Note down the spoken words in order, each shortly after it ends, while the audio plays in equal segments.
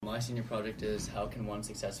senior project is how can one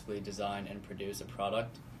successfully design and produce a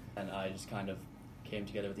product, and I just kind of came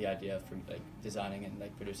together with the idea for like designing and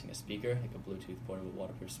like producing a speaker, like a Bluetooth portable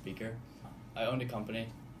waterproof speaker. I owned a company,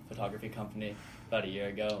 photography company, about a year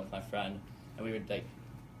ago with my friend, and we were like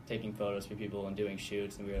taking photos for people and doing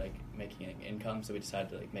shoots, and we were like making like, income. So we decided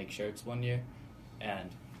to like make shirts one year, and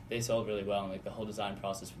they sold really well. And like the whole design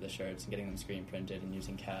process for the shirts and getting them screen printed and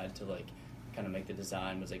using CAD to like kind of make the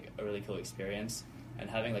design was like a really cool experience. And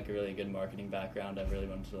having like a really good marketing background, I really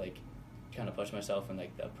wanted to like kind of push myself in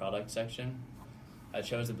like the product section. I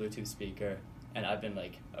chose the Bluetooth speaker, and I've been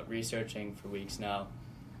like researching for weeks now,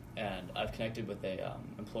 and I've connected with a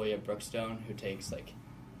employee at Brookstone who takes like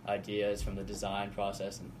ideas from the design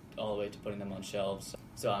process and all the way to putting them on shelves.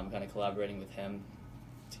 So I'm kind of collaborating with him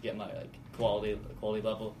to get my like quality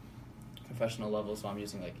level, professional level. So I'm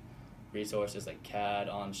using like resources like CAD,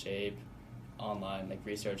 Onshape, online like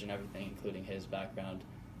research and everything, including his background,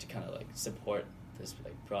 to kind of like support this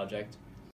like project.